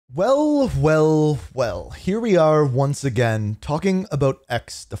Well, here we are once again talking about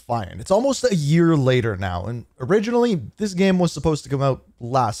XDefiant. It's almost a year later now, and originally this game was supposed to come out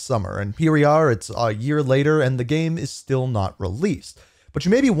last summer, and here we are, it's a year later, and the game is still not released. But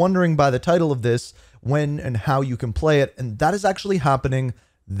you may be wondering by the title of this when and how you can play it, and that is actually happening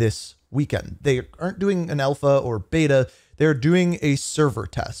this weekend. They aren't doing an alpha or beta, they're doing a server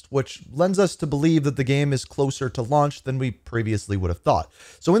test, which lends us to believe that the game is closer to launch than we previously would have thought.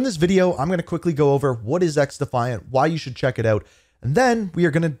 So in this video, I'm going to quickly go over what is XDefiant, why you should check it out, and then we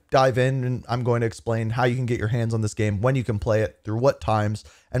are going to dive in and I'm going to explain how you can get your hands on this game, when you can play it, through what times,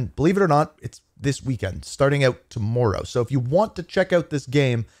 and believe it or not, it's this weekend, starting out tomorrow. So if you want to check out this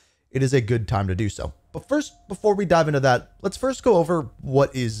game, it is a good time to do so. But first, before we dive into that, let's first go over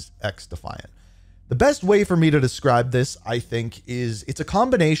what is XDefiant. The best way for me to describe this, I think, is it's a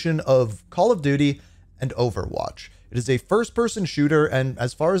combination of Call of Duty and Overwatch. It is a first-person shooter, and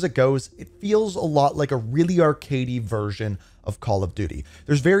as far as it goes, it feels a lot like a really arcadey version of Call of Duty.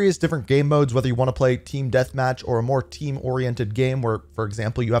 There's various different game modes, whether you want to play team deathmatch or a more team-oriented game where, for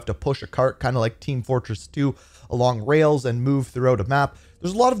example, you have to push a cart, kind of like Team Fortress 2, along rails and move throughout a map.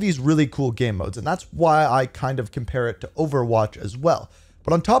 There's a lot of these really cool game modes, and that's why I kind of compare it to Overwatch as well.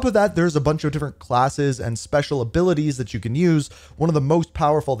 But on top of that, there's a bunch of different classes and special abilities that you can use. One of the most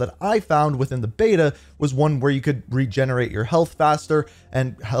powerful that I found within the beta was one where you could regenerate your health faster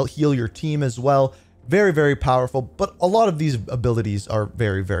and heal your team as well. Very, very powerful, but a lot of these abilities are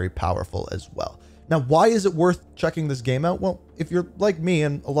very, very powerful as well. Now, why is it worth checking this game out? Well, if you're like me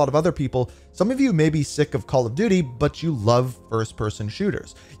and a lot of other people, some of you may be sick of Call of Duty, but you love first-person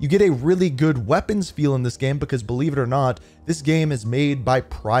shooters. You get a really good weapons feel in this game because, believe it or not, this game is made by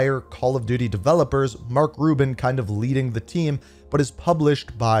prior Call of Duty developers, Mark Rubin kind of leading the team, but is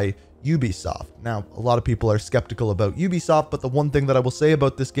published by Ubisoft. Now, a lot of people are skeptical about Ubisoft, but the one thing that I will say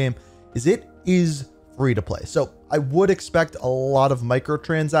about this game is it is free to play. So I would expect a lot of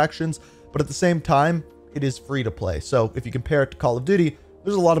microtransactions, but at the same time, it is free to play. So if you compare it to Call of Duty,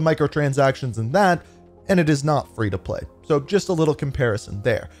 there's a lot of microtransactions in that, and it is not free to play. So just a little comparison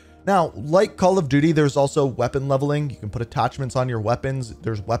there. Now, like Call of Duty, there's also weapon leveling. You can put attachments on your weapons.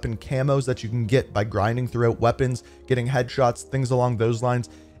 There's weapon camos that you can get by grinding throughout weapons, getting headshots, things along those lines.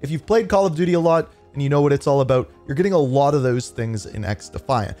 If you've played Call of Duty a lot and you know what it's all about, you're getting a lot of those things in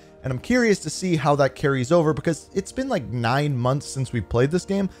XDefiant. And I'm curious to see how that carries over because it's been like 9 months since we played this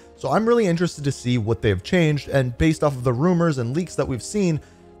game. So I'm really interested to see what they have changed. And based off of the rumors and leaks that we've seen,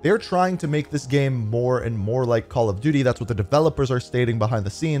 they're trying to make this game more and more like Call of Duty. That's what the developers are stating behind the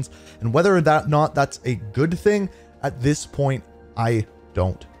scenes. And whether or not that's a good thing at this point, I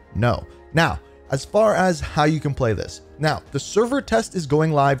don't know. Now, as far as how you can play this. Now, the server test is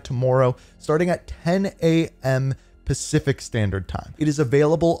going live tomorrow, starting at 10 a.m. Pacific Standard Time. It is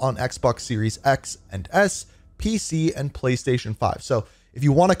available on Xbox Series X and S, PC, and PlayStation 5. So if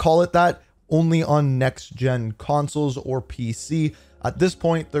you want to call it that, only on next-gen consoles or PC. At this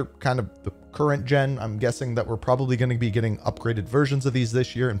point, they're kind of the current gen. I'm guessing that we're probably going to be getting upgraded versions of these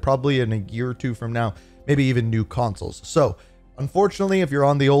this year and probably in a year or two from now, maybe even new consoles. So unfortunately, if you're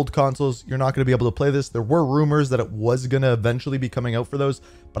on the old consoles, you're not going to be able to play this. There were rumors that it was going to eventually be coming out for those,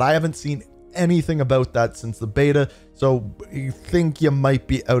 but I haven't seen anything about that since the beta, so you think you might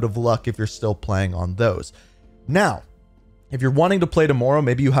be out of luck if you're still playing on those. Now, if you're wanting to play tomorrow,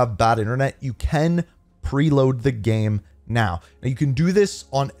 maybe you have bad internet, you can preload the game now. Now you can do this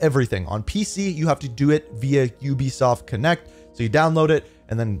on everything. On PC, you have to do it via Ubisoft Connect. So you download it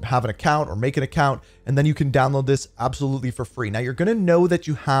and then have an account or make an account, and then you can download this absolutely for free. Now you're going to know that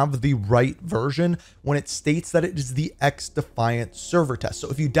you have the right version when it states that it is the XDefiant server test. So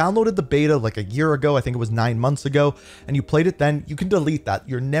if you downloaded the beta like a year ago, I think it was 9 months ago, and you played it then, you can delete that.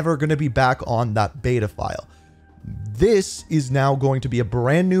 You're never going to be back on that beta file. This is now going to be a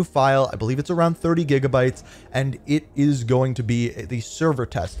brand new file. I believe it's around 30 gigabytes, and it is going to be the server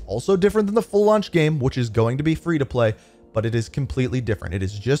test. Also different than the full launch game, which is going to be free to play, but it is completely different. It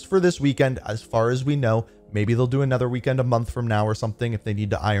is just for this weekend, as far as we know. Maybe they'll do another weekend a month from now or something if they need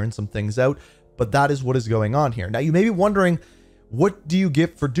to iron some things out, but that is what is going on here. Now, you may be wondering, what do you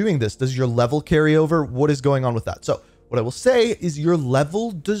get for doing this? Does your level carry over? What is going on with that? So what I will say is your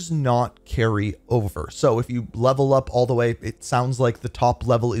level does not carry over. So if you level up all the way, it sounds like the top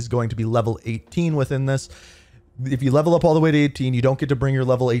level is going to be level 18 within this. If you level up all the way to 18, you don't get to bring your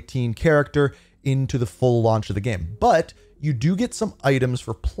level 18 character into the full launch of the game, but you do get some items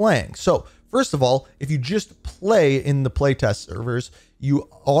for playing. So First of all, if you just play in the playtest servers, you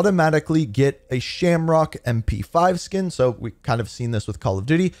automatically get a Shamrock MP5 skin. So we kind of seen this with Call of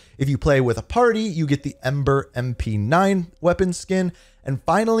Duty. If you play with a party, you get the Ember MP9 weapon skin. And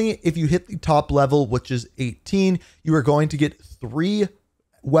finally, if you hit the top level, which is 18, you are going to get 3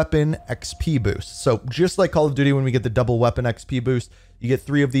 weapon XP boosts. So just like Call of Duty, when we get the double weapon XP boost, you get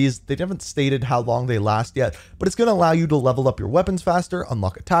 3 of these. They haven't stated how long they last yet, but it's going to allow you to level up your weapons faster,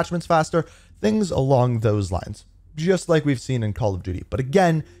 unlock attachments faster, things along those lines, just like we've seen in Call of Duty. But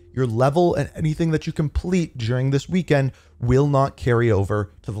again, your level and anything that you complete during this weekend will not carry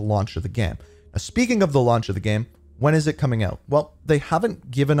over to the launch of the game. Now, speaking of the launch of the game, when is it coming out? Well, they haven't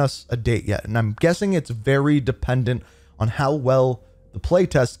given us a date yet, and I'm guessing it's very dependent on how well the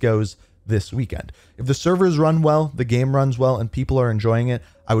playtest goes this weekend. If the servers run well, the game runs well, and people are enjoying it,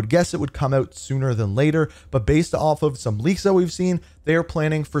 I would guess it would come out sooner than later, but based off of some leaks that we've seen, they are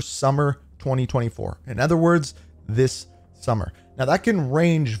planning for summer 2024. In other words, this summer. Now that can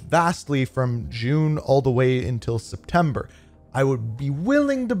range vastly from June all the way until September. I would be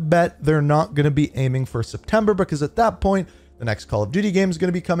willing to bet they're not going to be aiming for September, because at that point, the next Call of Duty game is going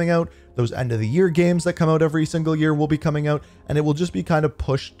to be coming out. Those end of the year games that come out every single year will be coming out, and it will just be kind of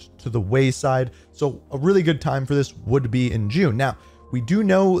pushed to the wayside. So a really good time for this would be in June. Now, we do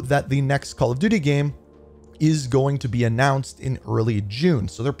know that the next Call of Duty game is going to be announced in early June.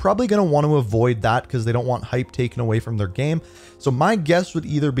 So they're probably going to want to avoid that because they don't want hype taken away from their game. So my guess would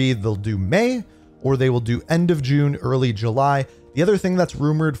either be they'll do May, or they will do end of June, early July. The other thing that's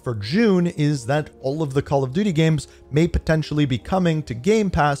rumored for June is that all of the Call of Duty games may potentially be coming to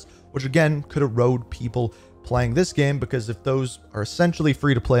Game Pass, which again could erode people playing this game, because if those are essentially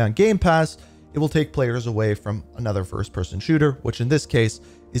free to play on Game Pass, it will take players away from another first-person shooter, which in this case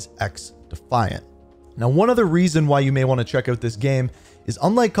is XDefiant. Now, one other reason why you may want to check out this game is,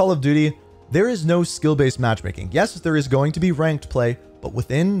 unlike Call of Duty, there is no skill-based matchmaking. Yes, there is going to be ranked play, but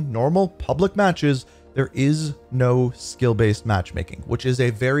within normal public matches, there is no skill-based matchmaking, which is a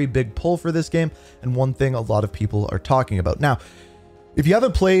very big pull for this game and one thing a lot of people are talking about. Now, if you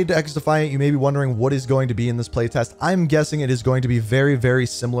haven't played XDefiant, you may be wondering what is going to be in this playtest. I'm guessing it is going to be very, very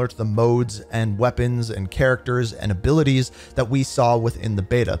similar to the modes and weapons and characters and abilities that we saw within the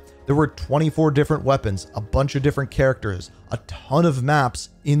beta. There were 24 different weapons, a bunch of different characters, a ton of maps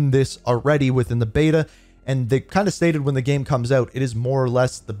in this already within the beta. And they kind of stated when the game comes out, it is more or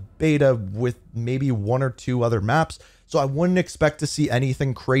less the beta with maybe 1 or 2 other maps. So I wouldn't expect to see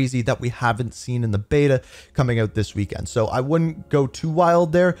anything crazy that we haven't seen in the beta coming out this weekend. So I wouldn't go too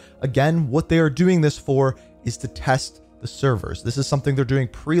wild there. Again, what they are doing this for is to test the servers. This is something they're doing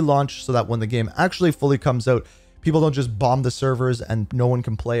pre-launch so that when the game actually fully comes out, people don't just bomb the servers and no one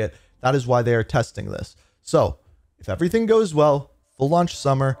can play it. That is why they are testing this. So if everything goes well, full launch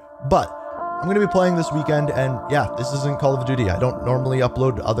summer, but I'm going to be playing this weekend, and yeah, this isn't Call of Duty. I don't normally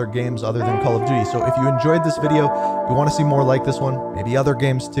upload other games other than Call of Duty. So if you enjoyed this video, you want to see more like this one, maybe other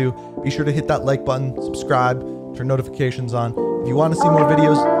games too, be sure to hit that like button, subscribe, turn notifications on. If you want to see more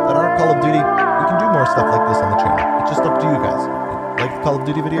videos that aren't Call of Duty, we can do more stuff like this on the channel. It's just up to you guys. Like the Call of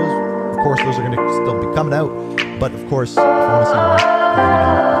Duty videos? Of course, those are going to still be coming out. But of course, if you want to see more, let me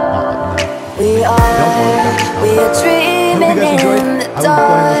know. Not let me know. We are dreaming in the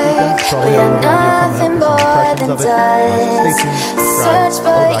dark. We are nothing more than dust. Search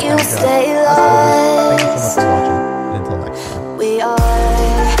but you stay lost.